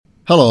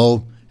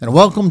Hello, and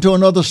welcome to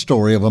another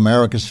story of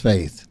America's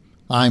faith.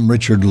 I'm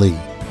Richard Lee.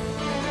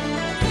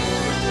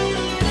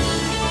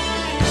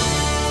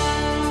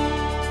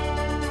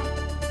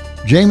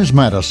 James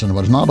Madison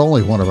was not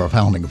only one of our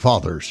founding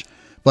fathers,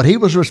 but he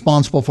was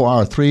responsible for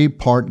our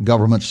three-part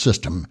government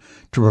system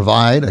to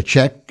provide a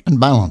check and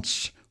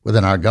balance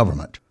within our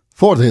government.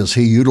 For this,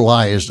 he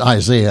utilized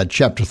Isaiah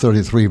chapter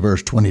 33,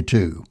 verse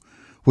 22,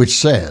 which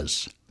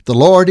says, "The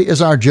Lord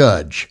is our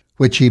judge,"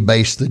 which he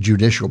based the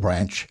judicial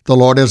branch. "The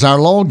Lord is our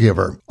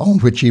lawgiver," on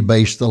which he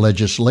based the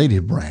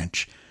legislative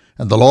branch.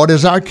 "And the Lord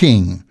is our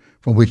king,"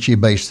 from which he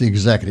based the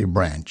executive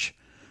branch.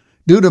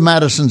 Due to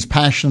Madison's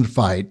passionate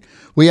fight,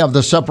 we have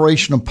the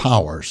separation of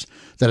powers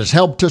that has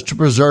helped us to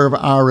preserve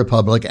our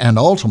republic and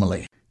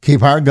ultimately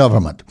keep our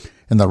government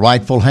in the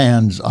rightful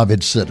hands of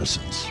its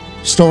citizens.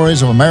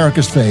 Stories of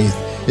America's Faith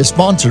is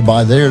sponsored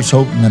by There's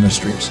Hope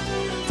Ministries.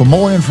 For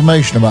more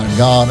information about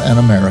God and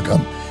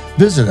America,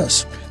 visit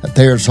us at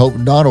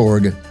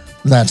there'shope.org.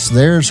 That's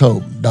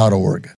there'shope.org.